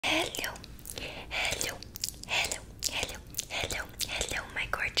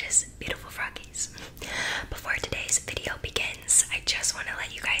gorgeous, beautiful froggies. Before today's video begins, I just want to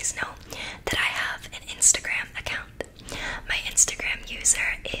let you guys know that I have an Instagram account. My Instagram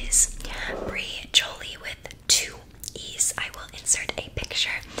user is Brie Jolie with 2 E's. I will insert a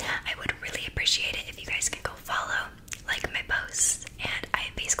picture. I would really appreciate it if you guys can go follow, like my posts, and I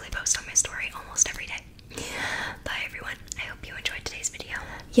basically post on my story almost every day. Bye everyone. I hope you enjoyed today's video.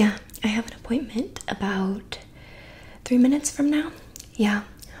 Yeah, I have an appointment about 3 minutes from now. Yeah,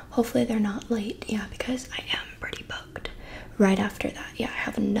 hopefully they're not late. Yeah, because I am pretty booked right after that. Yeah, I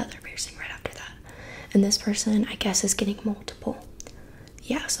have another piercing right after that. And this person, I guess, is getting multiple.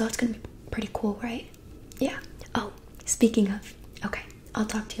 Yeah, so that's gonna be pretty cool, right? Yeah. Oh, speaking of, okay, I'll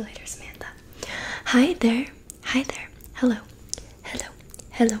talk to you later, Samantha. Hi there. Hi there. Hello. Hello.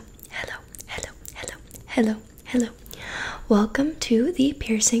 Hello. Hello. Hello. Hello. Hello. Hello. Welcome to the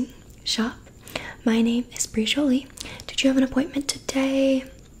piercing shop. My name is Brie Jolie. Did you have an appointment today?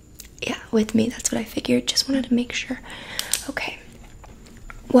 Yeah, with me. That's what I figured. Just wanted to make sure. Okay.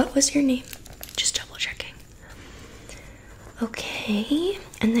 What was your name? Just double checking. Okay.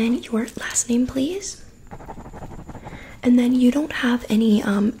 And then your last name, please. And then you don't have any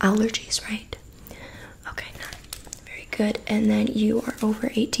allergies, right? Okay. Very good. And then you are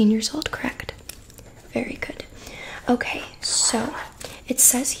over 18 years old, correct? Very good. Okay, so it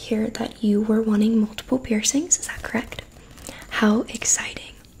says here that you were wanting multiple piercings. Is that correct? How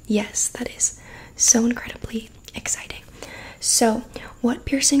exciting. Yes, that is so incredibly exciting. So, what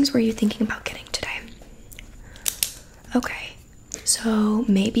piercings were you thinking about getting today? Okay, so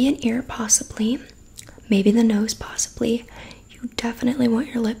maybe an ear, possibly. Maybe the nose, possibly. You definitely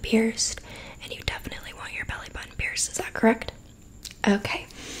want your lip pierced, and you definitely want your belly button pierced. Is that correct? Okay,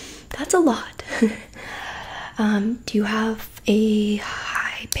 that's a lot. Do you have a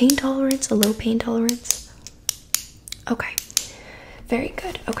high pain tolerance, a low pain tolerance? Okay, very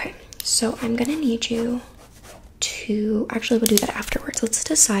good. Okay, so I'm gonna need you to, actually we'll do that afterwards. Let's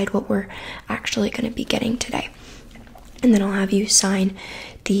decide what we're actually gonna be getting today. And then I'll have you sign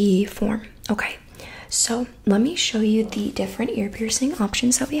the form. Okay, so let me show you the different ear piercing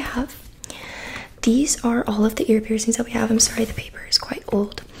options that we have. These are all of the ear piercings that we have. I'm sorry, the paper is quite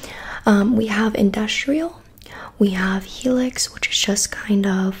old. We have industrial. We have helix, which is just kind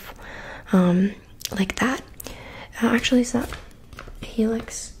of like that. Actually, is that a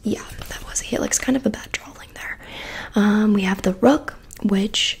helix? Yeah, that was a helix. Kind of a bad drawing there. We have the rook,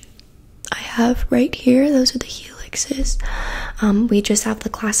 which I have right here. Those are the helixes. We just have the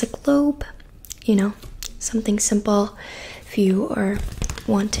classic lobe. You know, something simple if you are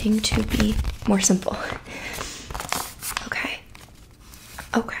wanting to be more simple. Okay.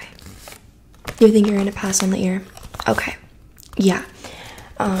 Okay. You think you're gonna pass on the ear? Okay. Yeah.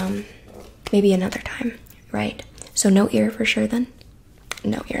 Maybe another time, right? So no ear for sure then?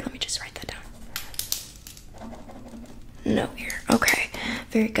 No ear. Let me just write that down. No ear. Okay.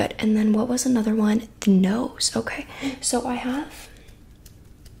 Very good. And then what was another one? The nose. Okay. So I have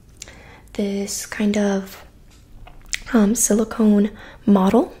this kind of silicone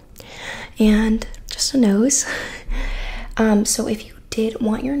model and just a nose. So if you did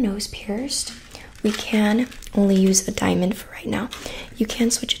want your nose pierced, we can only use a diamond for right now. You can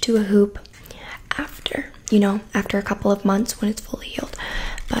switch it to a hoop after, you know, after a couple of months when it's fully healed.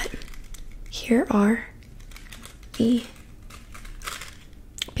 But here are the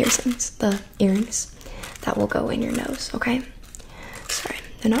piercings, the earrings that will go in your nose, okay? Sorry,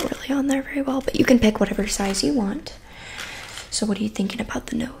 they're not really on there very well, but you can pick whatever size you want. So what are you thinking about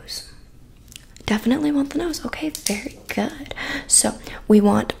the nose? Definitely want the nose. Okay, very good. So we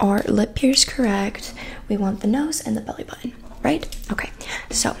want our lip pierce correct. We want the nose and the belly button, right? Okay,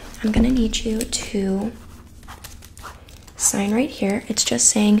 so I'm gonna need you to sign right here. It's just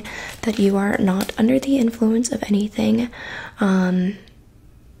saying that you are not under the influence of anything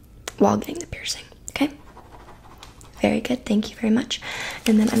while getting the piercing, okay? Very good, thank you very much.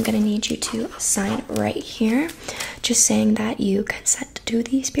 And then I'm gonna need you to sign right here, just saying that you consent to do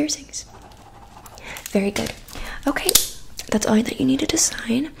these piercings. Very good. Okay, that's all that you needed to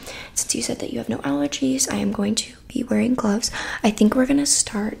sign. Since you said that you have no allergies, I am going to be wearing gloves. I think we're gonna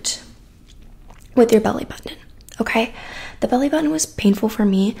start with your belly button, okay? The belly button was painful for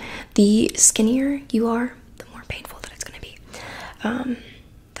me. The skinnier you are, the more painful that it's gonna be.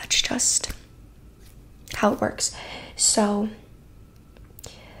 That's just how it works. So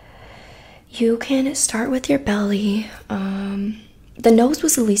you can start with your belly. The nose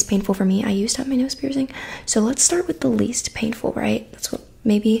was the least painful for me. I used to have my nose piercing. So let's start with the least painful, right? That's what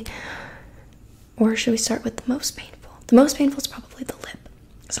maybe, or should we start with the most painful? The most painful is probably the lip.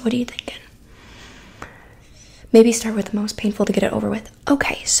 So what are you thinking? Maybe start with the most painful to get it over with.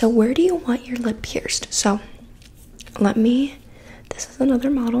 Okay, so where do you want your lip pierced? So this is another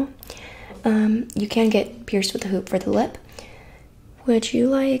model. You can get pierced with a hoop for the lip. Would you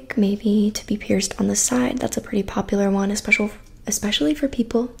like maybe to be pierced on the side? That's a pretty popular one, especially for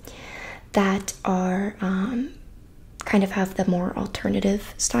people that are kind of have the more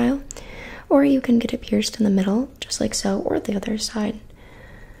alternative style. Or you can get it pierced in the middle, just like so, or the other side.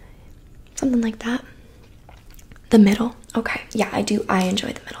 Something like that. The middle. Okay, yeah, I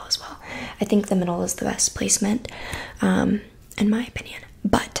enjoy the middle as well. I think the middle is the best placement, in my opinion.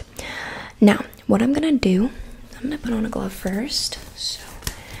 But now, what I'm gonna do, I'm gonna put on a glove first. So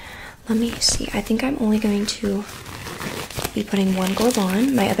let me see. I think I'm only going to be putting one glove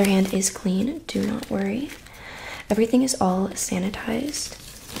on. My other hand is clean. Do not worry. Everything is all sanitized.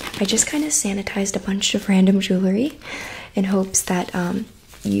 I just kind of sanitized a bunch of random jewelry in hopes that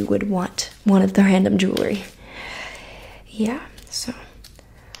you would want one of the random jewelry. Yeah, so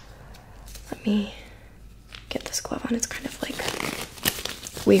let me get this glove on. It's kind of like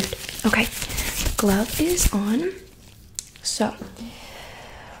weird. Okay, the glove is on. So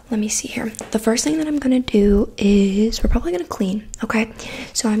let me see here. The first thing that I'm gonna do is we're probably gonna clean. Okay,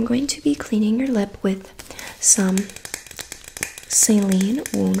 so I'm going to be cleaning your lip with some saline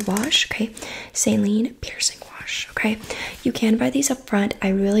wound wash. Okay, saline piercing wash. Okay, you can buy these up front. I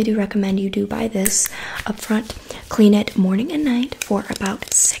really do recommend you do buy this up front. Clean it morning and night for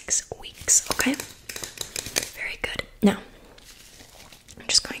about 6 weeks. Okay, very good. Now I'm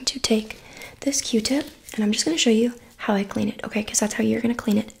just going to take this Q-tip and I'm just going to show you how I clean it. Okay, because that's how you're going to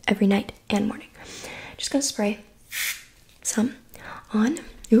clean it every night and morning. Just going to spray some on.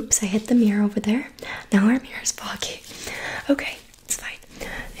 Oops, I hit the mirror over there. Now our mirror is foggy. Okay, it's fine.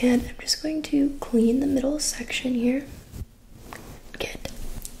 And I'm just going to clean the middle section here. Get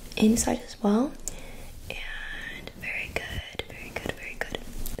inside as well. And very good, very good, very good.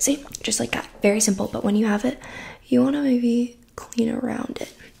 See, just like that. Very simple, but when you have it, you want to maybe clean around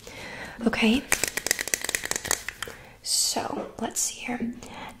it. Okay? So, let's see here.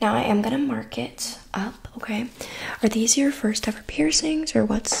 Now I am gonna mark it up, okay? Are these your first ever piercings or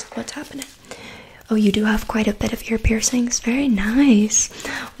what's happening? Oh, you do have quite a bit of ear piercings. Very nice.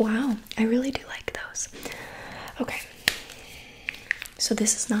 Wow, I really do like those. Okay. So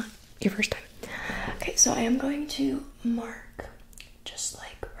this is not your first time. Okay, so I am going to mark just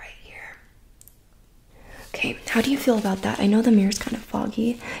like right here. Okay, how do you feel about that? I know the mirror's kind of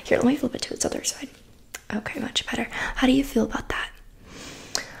foggy. Here, let me flip it to its other side. Okay, much better. How do you feel about that?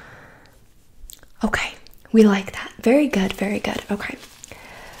 Okay, we like that. Very good, very good. Okay.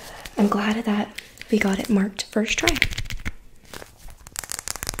 I'm glad that we got it marked first try.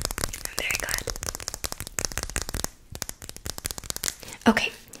 Very good.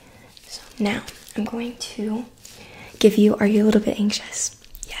 Okay, so now I'm going to give you, are you a little bit anxious?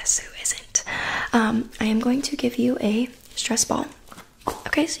 Yes, who isn't? I am going to give you a stress ball.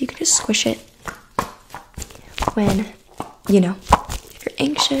 Okay, so you can just squish it when, you know, if you're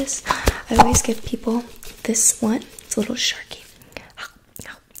anxious. I always give people this one. It's a little sharky.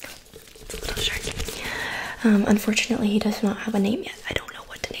 It's a little sharky. Unfortunately, he does not have a name yet. I don't know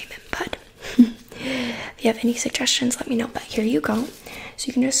what to name him, but if you have any suggestions, let me know. But here you go. So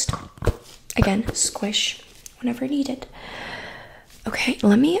you can just, again, squish whenever needed. Okay, I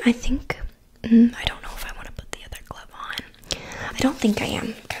don't know if I want to put the other glove on. I don't think I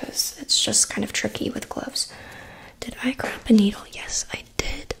am, because it's just kind of tricky with gloves. Did I grab a needle? Yes, I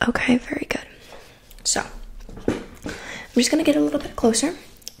did. Okay, very good. So, I'm just going to get a little bit closer.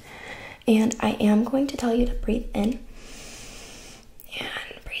 And I am going to tell you to breathe in. And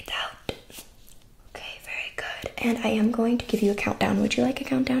breathe out. Okay, very good. And I am going to give you a countdown. Would you like a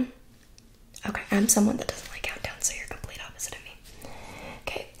countdown? Okay, I'm someone that doesn't like countdowns, so you're complete opposite of me.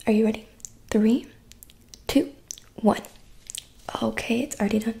 Okay, are you ready? 3, 2, 1. Okay, it's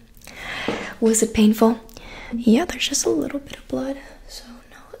already done. Was it painful? Yeah, there's just a little bit of blood, so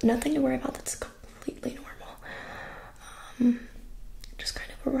no, nothing to worry about. That's completely normal. Just kind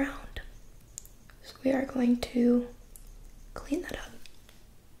of around. So we are going to clean that up.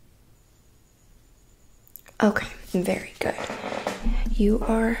 Okay, very good. You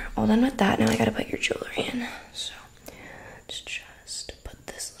are all done with that. Now I gotta put your jewelry in. So let's just put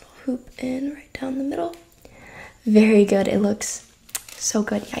this little hoop in right down the middle. Very good. It looks so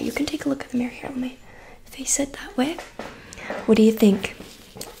good. Yeah, you can take a look at the mirror here. Let me face it that way. What do you think?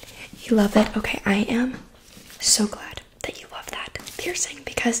 You love it? Okay, I am so glad that you love that piercing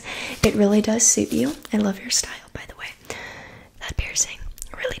because it really does suit you. I love your style, by the way. That piercing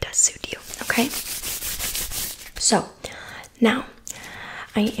really does suit you, okay? So, now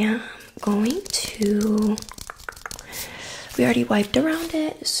I am going to we already wiped around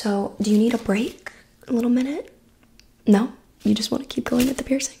it, so do you need a break? A little minute? No? You just want to keep going with the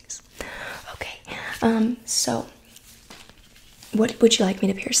piercings? Okay, so what would you like me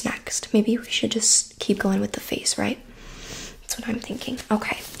to pierce next? Maybe we should just keep going with the face, right? That's what I'm thinking.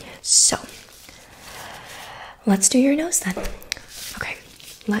 Okay, so let's do your nose then. Okay,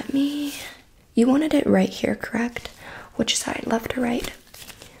 you wanted it right here, correct? Which side, left or right?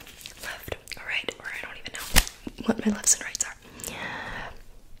 Left or right, or I don't even know what my lefts and rights are.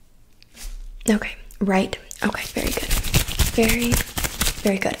 Okay, right. Okay, very good. Very,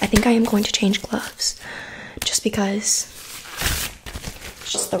 very good. I think I am going to change gloves just because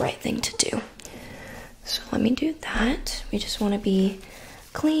it's just the right thing to do. So let me do that. We just want to be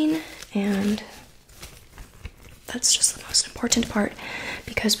clean, and that's just the most important part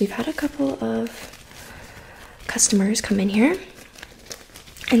because we've had a couple of customers come in here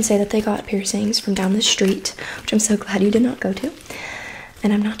and say that they got piercings from down the street, which I'm so glad you did not go to.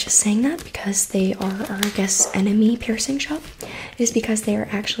 And I'm not just saying that because they are our guest enemy piercing shop. It is because they are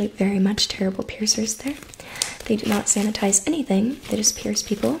actually very much terrible piercers there. They do not sanitize anything. They just pierce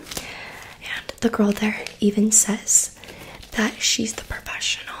people. And the girl there even says that she's the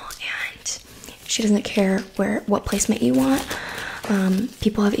professional and she doesn't care what placement you want.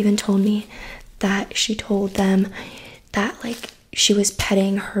 People have even told me that she told them that like she was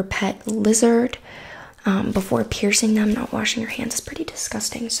petting her pet lizard before piercing them, not washing her hands. It's pretty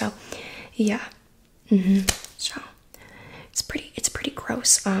disgusting. So yeah, so it's pretty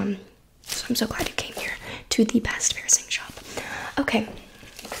gross. So I'm so glad you came here to the best piercing shop. Okay,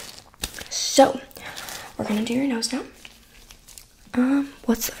 so we're gonna do your nose now.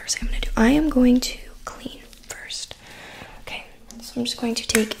 What's the first thing I'm gonna do? I am going to clean first. Okay, so I'm just going to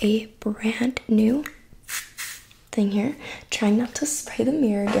take a brand new thing here, trying not to spray the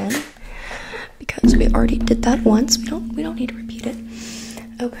mirror again because we already did that once. We don't need to repeat it.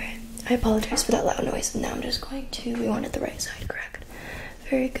 Okay, I apologize for that loud noise. Now I'm just going to, we wanted the right side, correct?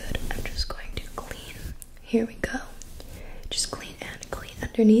 Very good. I'm just going to clean. Here we go. Just clean and clean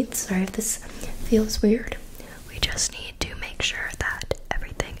underneath. Sorry if this feels weird. We just need to make sure that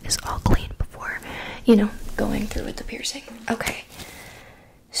everything is all clean before, going through with the piercing. Okay,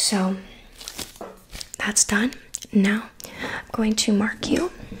 so that's done. Now I'm going to mark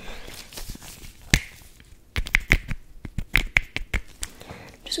you.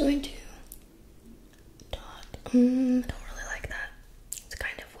 I'm just going to dot. I don't really like that. It's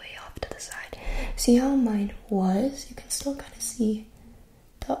kind of way off to the side. See how mine was? You can still kind of see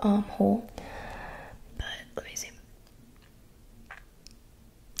the hole. But let me see.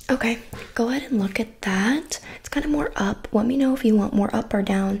 Okay, go ahead and look at that. It's kind of more up. Let me know if you want more up or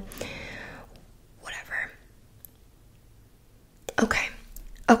down. Whatever. Okay.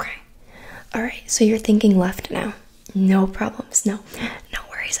 All right, so you're thinking left now. No problems. No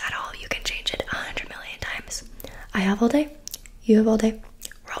worries at all. You can change it 100 million times. I have all day. You have all day.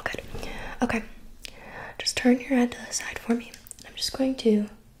 We're all good. Okay. Just turn your head to the side for me. I'm just going to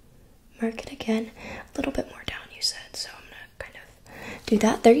mark it again. A little bit more down, you said. So I'm going to kind of do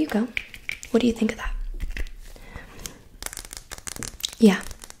that. There you go. What do you think of that? Yeah.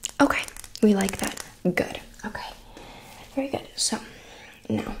 Okay. We like that. Good. Okay. Very good. So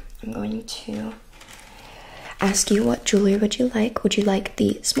now I'm going to ask you, what jewelry would you like? Would you like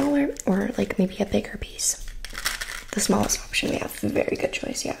the smaller or like maybe a bigger piece? The smallest option we have. Very good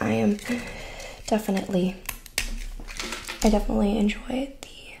choice. Yeah, I definitely enjoy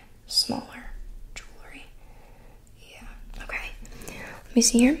the smaller jewelry. Yeah, okay. Let me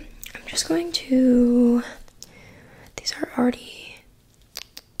see here. I'm just going to, these are already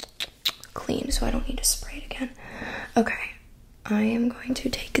clean, so I don't need to spray it again. Okay, I am going to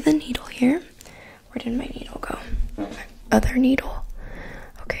take the needle here. Where did my needle go? My other needle.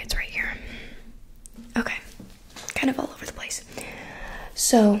 Okay, it's right here. Okay, kind of all over the place.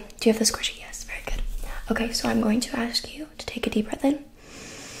 So, do you have the squishy? Yes, very good. Okay, so I'm going to ask you to take a deep breath in.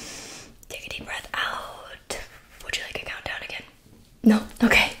 Take a deep breath out. Would you like a countdown again? No?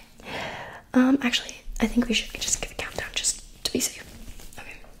 Okay. Actually, I think we should just give a countdown just to be safe.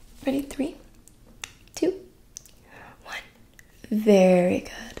 Okay, ready? 3, 2, 1. Very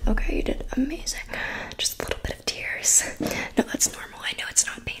good. Okay, you did amazing. Just a little bit of tears. No, that's normal. I know it's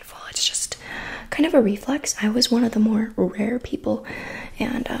not painful. It's just kind of a reflex. I was one of the more rare people,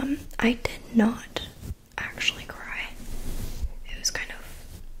 and I did not actually cry. It was kind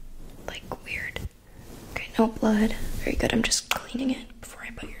of like weird. Okay, no blood. Very good. I'm just cleaning it before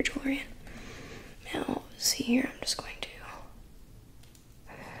I put your jewelry in. Now, see here, I'm just going to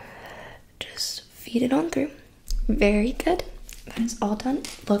just feed it on through. Very good. That is all done.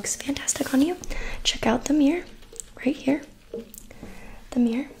 Looks fantastic on you. Check out the mirror right here. the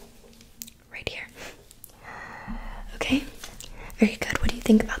mirror right here. Okay, very good. What do you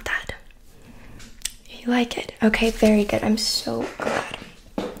think about that? You like it? Okay, very good. I'm so glad.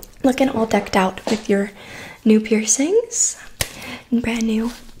 Looking all decked out with your new piercings. Brand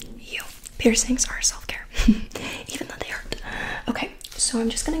new you. Piercings are self-care, even though they hurt. Okay, so I'm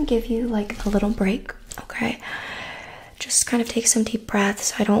just gonna give you like a little break, okay? Just kind of take some deep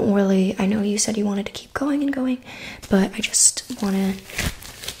breaths. I know you said you wanted to keep going and going, but I just wanna,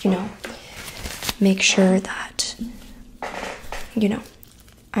 make sure that,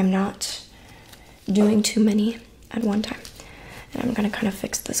 I'm not doing too many at one time. And I'm gonna kind of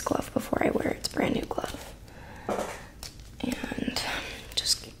fix this glove before I wear it. It's a brand new glove. And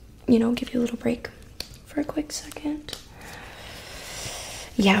just, give you a little break for a quick second.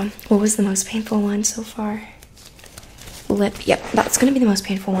 Yeah, what was the most painful one so far? Lip. Yep, that's gonna be the most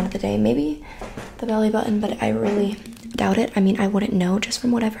painful one of the day. Maybe the belly button, but I really doubt it. I mean, I wouldn't know just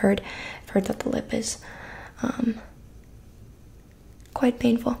from what I've heard. I've heard that the lip is quite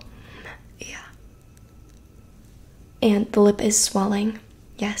painful. Yeah. And the lip is swelling.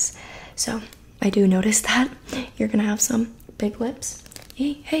 Yes. So I do notice that. You're gonna have some big lips.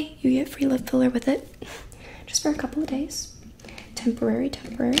 Hey, you get free lip filler with it. Just for a couple of days. Temporary.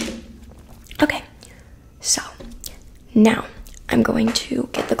 Okay. So now I'm going to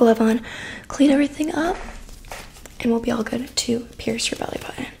get the glove on, clean everything up, and we'll be all good to pierce your belly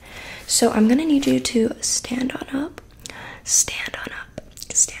button. So I'm gonna need you to stand on up.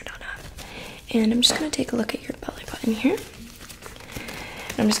 And I'm just gonna take a look at your belly button here.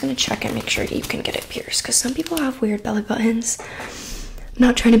 And I'm just gonna check and make sure you can get it pierced, because some people have weird belly buttons. I'm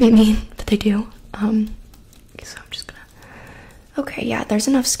not trying to be mean, but they do. So I'm just gonna. Okay, yeah, there's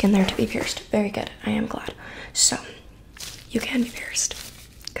enough skin there to be pierced. Very good. I am glad. So you can be pierced.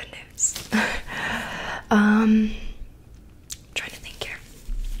 Good news. Trying to think here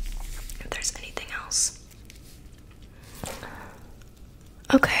if there's anything else.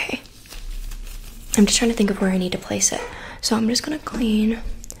 Okay. I'm just trying to think of where I need to place it. So I'm just gonna clean.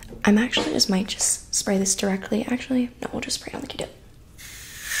 Might just spray this directly. Actually, no, we'll just spray on like you did.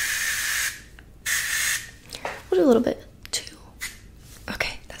 We'll do a little bit too.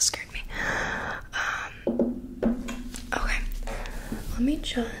 Okay, that scared me. Okay, let me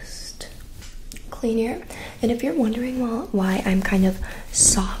just clean here. And if you're wondering why I'm kind of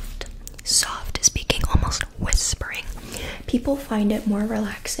soft speaking, almost whispering, people find it more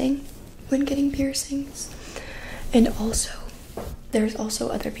relaxing when getting piercings. And also, there's also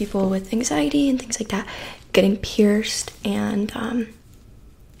other people with anxiety and things like that getting pierced, and I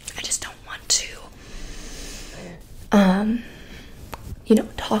just don't want to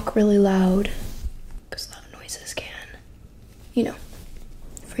talk really loud, because loud noises can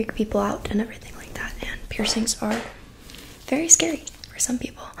freak people out and everything like that, and piercings are very scary for some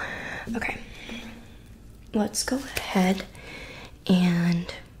people. Okay, let's go ahead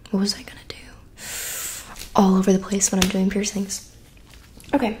and what was I gonna do? All over the place when I'm doing piercings.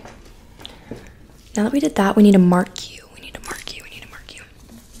 Okay. Now that we did that, we need to mark you.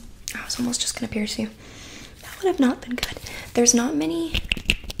 I was almost just gonna pierce you. That would have not been good. There's not many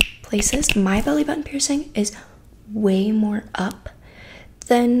places. My belly button piercing is way more up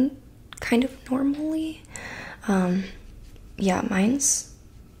than kind of normally. Yeah, mine's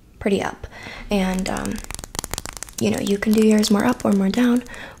pretty up. And, you can do yours more up or more down.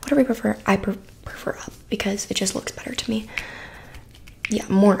 Whatever you prefer. I prefer up because it just looks better to me. Yeah,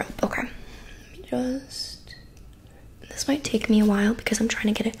 more up. Okay. This might take me a while because I'm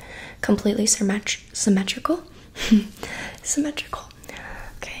trying to get it completely symmetrical. Symmetrical.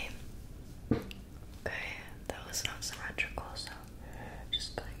 Okay. That was not symmetrical, so I'm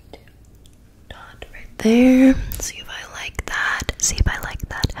just going to dot right there. See if I like that.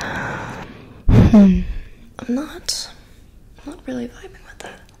 I'm not really vibing with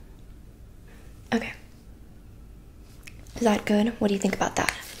that. Okay. Is that good? What do you think about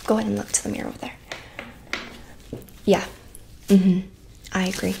that? Go ahead and look to the mirror over there. Yeah. I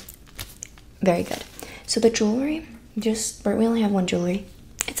agree. Very good. So the jewelry, we only have one jewelry.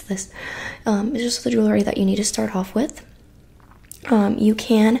 It's this. It's just the jewelry that you need to start off with. You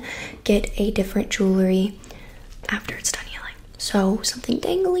can get a different jewelry after it's done healing. So something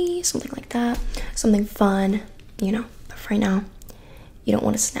dangly, something like that, something fun, but for right now, you don't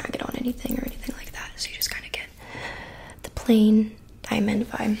want to snag it on anything or anything like that. So you just kind of get the plain diamond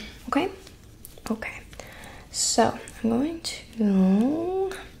vibe. Okay? Okay. So I'm going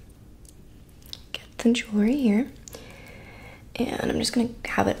to get the jewelry here, and I'm just going to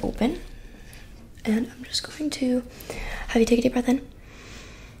have it open, and I'm just going to have you take a deep breath in,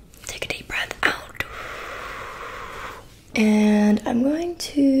 take a deep breath out, and I'm going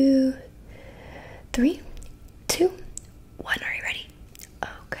to 3, 2, 1. Are you ready?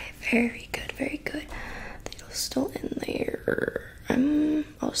 Okay, very good, very good. The needle's still in there.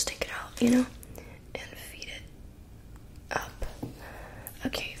 I'll just take it out, and feed it up.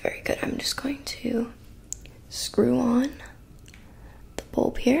 Okay, very good. I'm just going to screw on the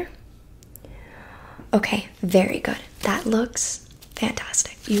bulb here. Okay, very good. That looks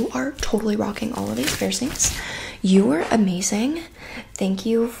fantastic. You are totally rocking all of these piercings. You are amazing. Thank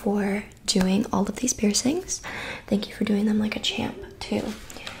you for doing all of these piercings. Thank you for doing them like a champ too.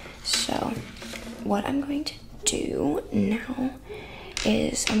 So what I'm going to do now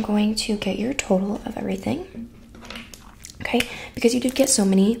is I'm going to get your total of everything. Okay, because you did get so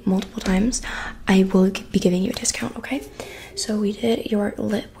many multiple times, I will be giving you a discount. Okay, so we did your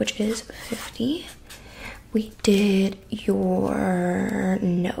lip, which is 50. We did your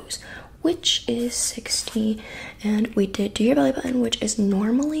nose, which is 60, and we did do your belly button, which is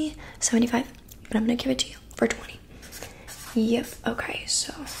normally 75, but I'm gonna give it to you for 20. Yep. Okay,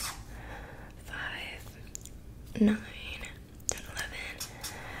 so 5, 9, 10,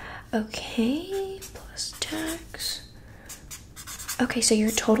 11. Okay, plus tax. Okay, so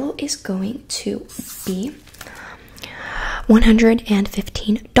your total is going to be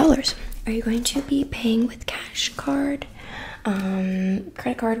 $115. Are you going to be paying with cash card,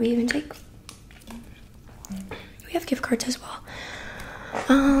 credit card? We even take. We have gift cards as well.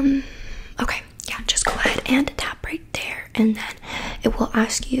 Okay, yeah, just go ahead and tap right there, and then it will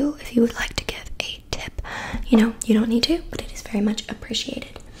ask you if you would like to give a tip. You don't need to, but it is very much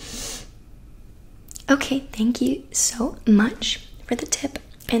appreciated. Okay, thank you so much for the tip,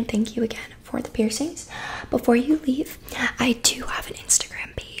 and thank you again for the piercings. Before you leave, I do have an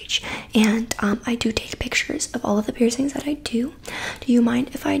Instagram page, and I do take pictures of all of the piercings that I do. Do you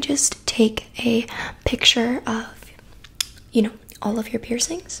mind if I just take a picture of, all of your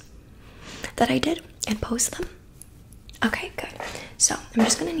piercings that I did and post them? Okay, good. So I'm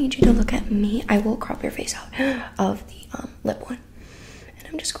just gonna need you to look at me. I will crop your face out of the lip one, and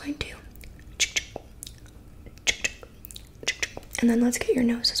I'm just going to, and then let's get your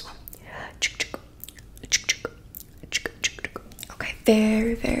nose as well. Okay,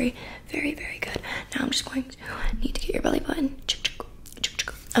 very, very, very, very good. Now I'm just going to need to get your belly button.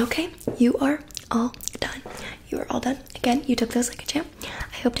 Okay, you are all done. You are all done. Again, you took those like a champ.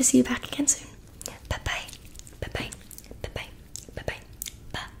 I hope to see you back again soon. Bye-bye. Bye-bye. Bye-bye. Bye-bye.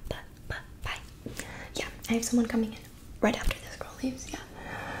 Bye-bye. Yeah, I have someone coming in right after this girl leaves. Yeah.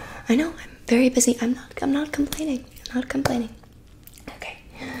 I know, I'm very busy. I'm not complaining. I'm not complaining. Okay.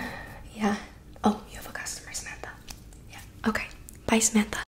 Yeah. Oh, you have a customer, Samantha. Yeah. Okay. Bye, Samantha.